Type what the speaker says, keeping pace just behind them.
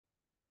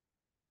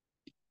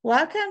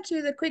Welcome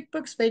to the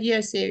Quickbooks Video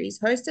Series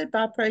hosted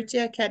by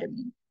Protea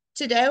Academy.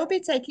 Today we'll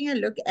be taking a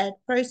look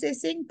at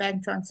processing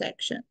bank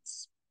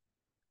transactions.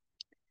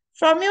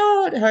 From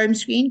your home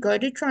screen, go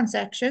to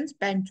Transactions,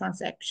 Bank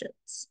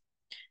Transactions.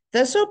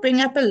 This will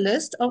bring up a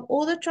list of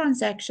all the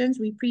transactions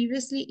we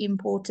previously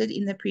imported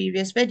in the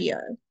previous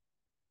video.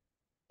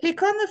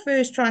 Click on the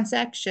first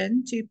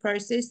transaction to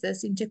process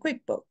this into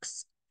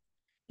QuickBooks.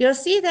 You'll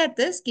see that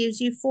this gives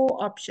you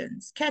four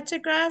options: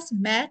 categorize,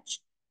 match,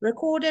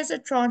 record as a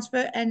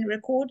transfer, and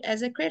record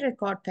as a credit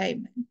card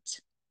payment.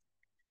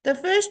 The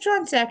first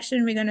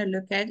transaction we're going to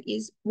look at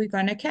is we're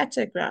going to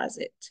categorize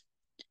it.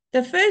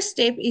 The first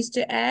step is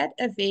to add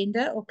a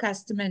vendor or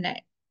customer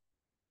name.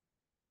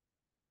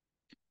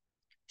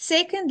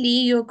 Secondly,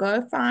 you'll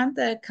go find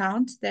the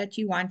account that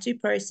you want to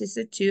process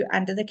it to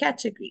under the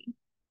category.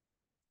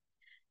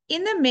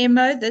 In the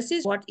memo, this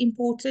is what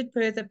imported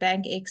per the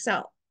Bank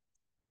Excel.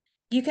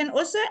 You can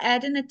also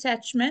add an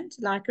attachment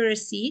like a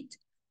receipt,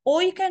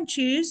 or you can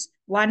choose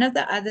one of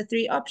the other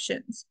three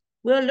options.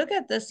 We'll look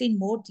at this in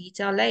more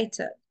detail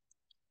later.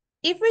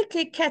 If we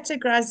click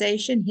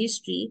Categorization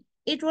History,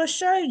 it will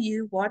show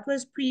you what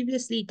was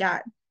previously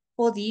done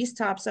for these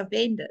types of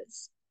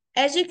vendors.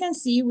 As you can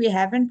see, we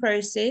haven't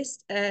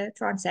processed a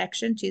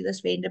transaction to this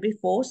vendor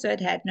before, so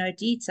it had no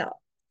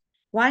detail.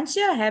 Once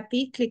you're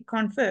happy, click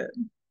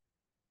Confirm.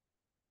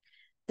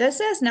 This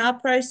has now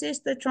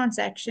processed the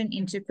transaction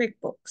into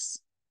QuickBooks.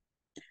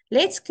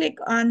 Let's click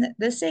on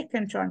the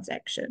second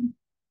transaction.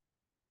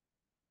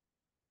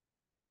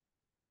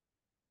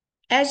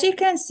 As you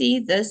can see,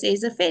 this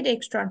is a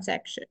FedEx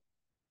transaction.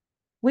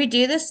 We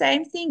do the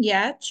same thing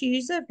here,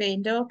 choose a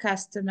vendor or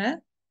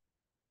customer.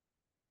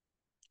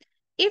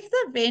 If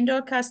the vendor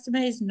or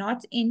customer is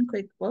not in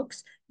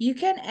QuickBooks, you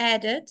can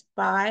add it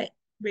by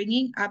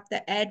bringing up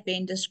the Add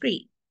Vendor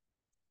screen.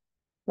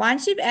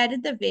 Once you've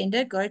added the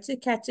vendor, go to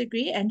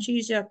Category and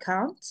choose your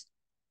account.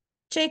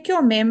 Check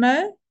your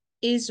memo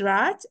is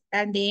right,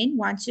 and then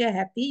once you're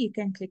happy, you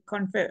can click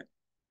Confirm.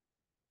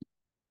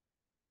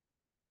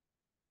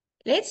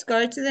 Let's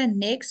go to the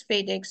next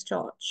FedEx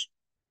charge.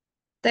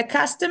 The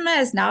customer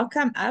has now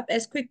come up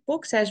as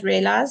QuickBooks has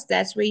realized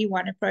that's where you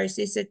want to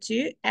process it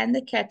to, and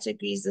the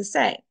category is the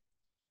same.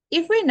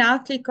 If we now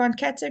click on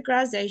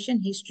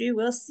Categorization History,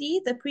 we'll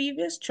see the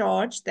previous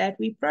charge that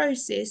we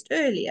processed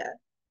earlier.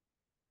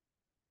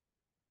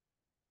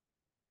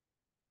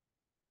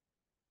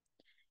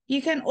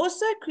 You can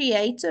also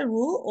create a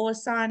rule or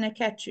assign a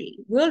category.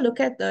 We'll look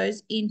at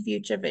those in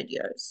future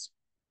videos.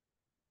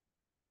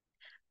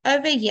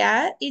 Over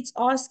here, it's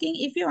asking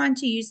if you want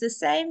to use the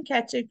same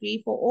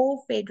category for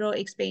all federal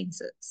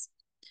expenses.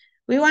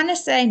 We want to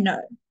say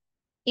no.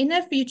 In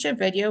a future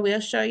video,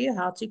 we'll show you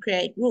how to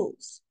create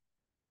rules.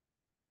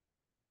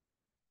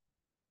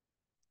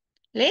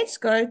 Let's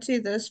go to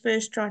this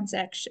first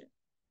transaction.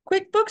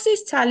 QuickBooks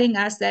is telling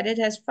us that it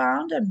has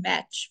found a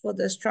match for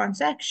this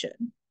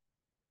transaction.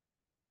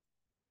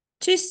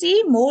 To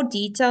see more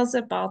details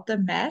about the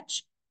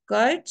match,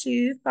 go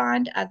to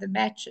Find Other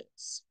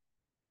Matches.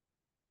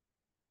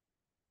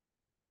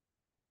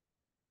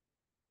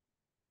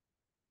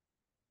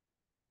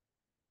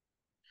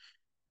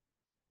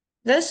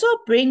 This will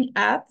bring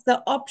up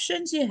the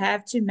options you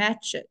have to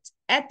match it.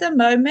 At the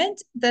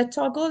moment, the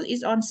toggle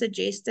is on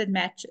Suggested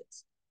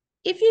Matches.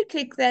 If you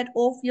click that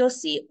off, you'll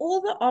see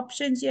all the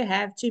options you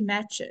have to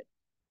match it.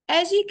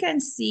 As you can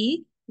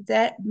see,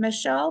 that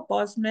Michelle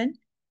Bosman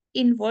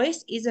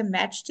invoice is a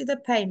match to the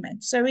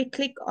payment, so we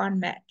click on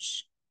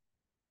Match.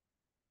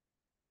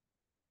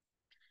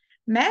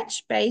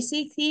 Match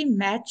basically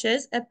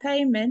matches a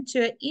payment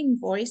to an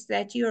invoice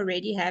that you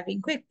already have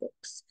in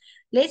QuickBooks.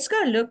 Let's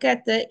go look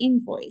at the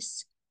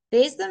invoice.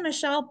 There's the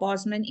Michelle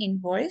Bosman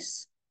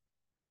invoice.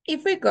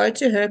 If we go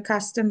to her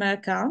customer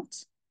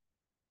account,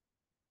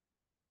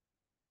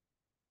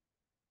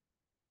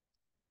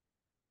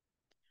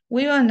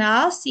 we will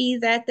now see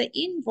that the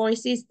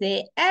invoice is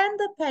there and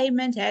the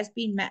payment has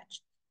been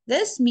matched.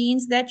 This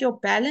means that your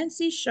balance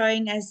is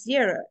showing as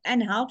 0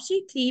 and helps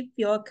you keep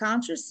your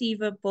accounts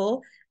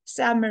receivable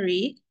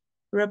summary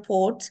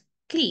report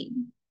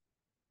clean.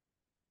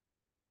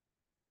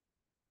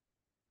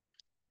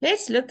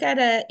 Let's look at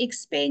an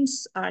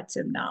expense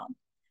item now.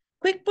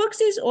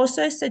 QuickBooks is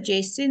also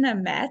suggesting a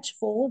match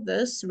for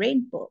this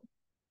rent bill.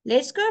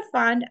 Let's go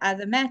find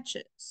other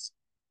matches.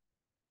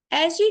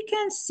 As you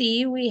can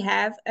see, we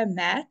have a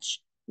match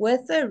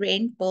with the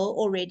rent bill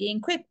already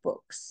in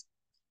QuickBooks.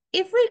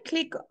 If we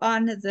click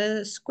on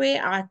the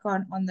square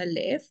icon on the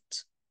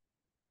left,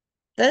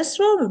 this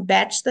will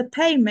match the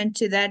payment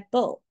to that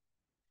bill,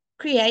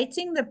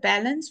 creating the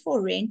balance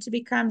for rent to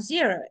become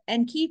 0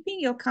 and keeping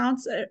your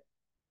accounts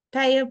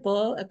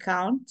payable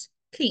account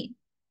clean.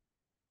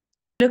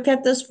 Look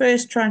at this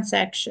first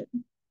transaction.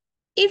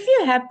 If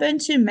you happen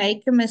to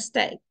make a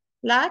mistake,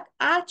 like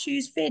I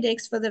choose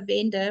FedEx for the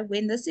vendor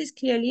when this is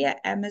clearly an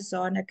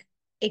Amazon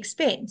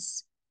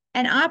expense,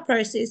 and I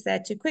process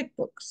that to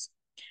QuickBooks,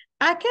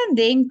 I can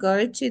then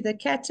go to the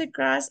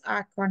Categorize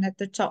icon at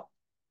the top.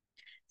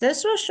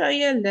 This will show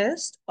you a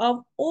list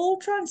of all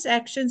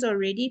transactions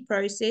already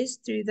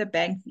processed through the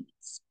bank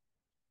feeds.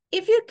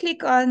 If you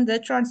click on the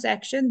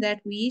transaction that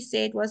we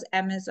said was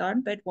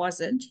Amazon but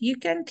wasn't, you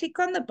can click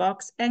on the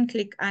box and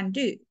click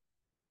undo.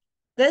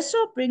 This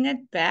will bring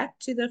it back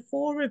to the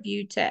For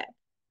Review tab.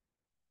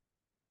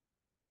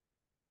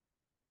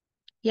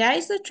 Here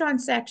is the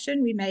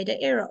transaction we made an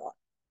error on.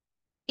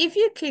 If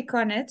you click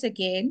on it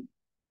again,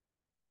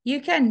 you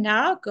can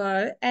now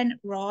go and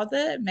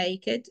rather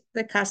make it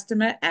the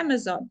customer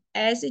Amazon,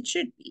 as it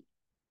should be.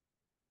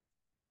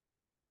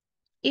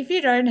 If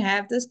you don't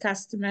have this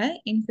customer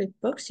in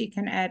QuickBooks, you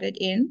can add it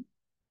in.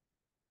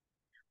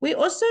 We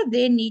also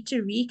then need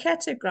to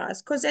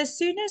recategorize because as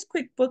soon as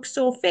QuickBooks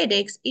saw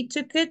FedEx, it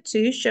took it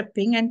to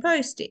shipping and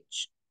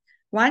postage.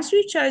 Once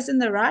we've chosen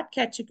the right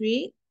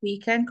category, we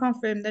can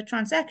confirm the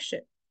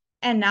transaction.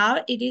 And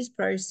now it is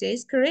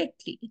processed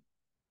correctly.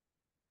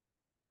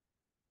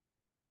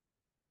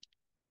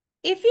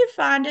 If you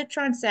find a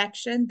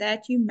transaction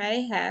that you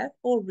may have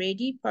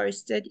already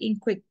posted in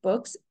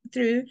QuickBooks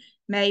through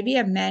maybe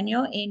a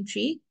manual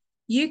entry,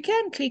 you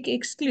can click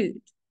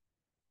Exclude.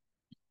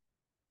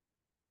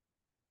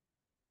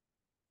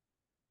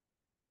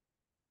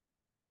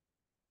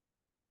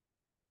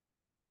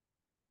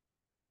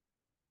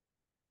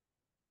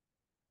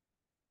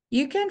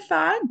 You can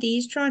find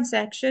these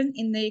transactions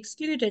in the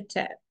Excluded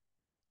tab.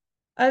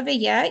 Over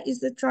here is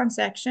the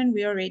transaction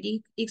we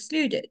already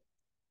excluded.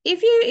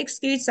 If you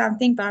exclude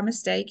something by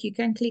mistake, you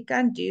can click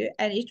Undo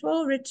and it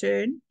will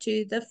return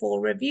to the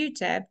For Review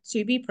tab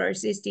to be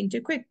processed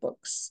into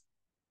QuickBooks.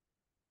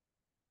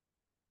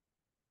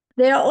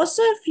 There are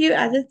also a few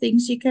other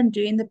things you can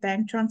do in the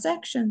bank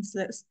transactions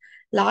list,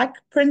 like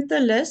print the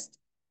list,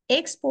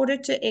 export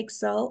it to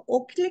Excel,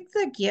 or click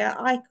the gear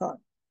icon.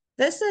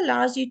 This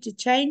allows you to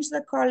change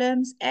the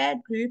columns,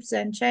 add groups,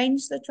 and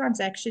change the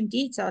transaction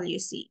detail you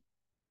see.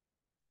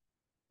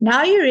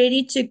 Now you're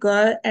ready to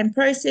go and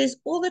process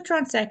all the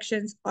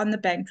transactions on the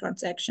bank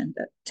transaction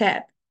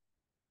tab.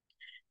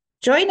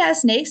 Join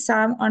us next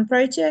time on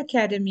Protea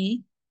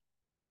Academy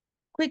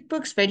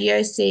QuickBooks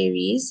Video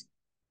Series,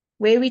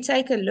 where we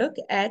take a look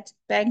at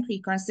bank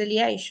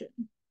reconciliation.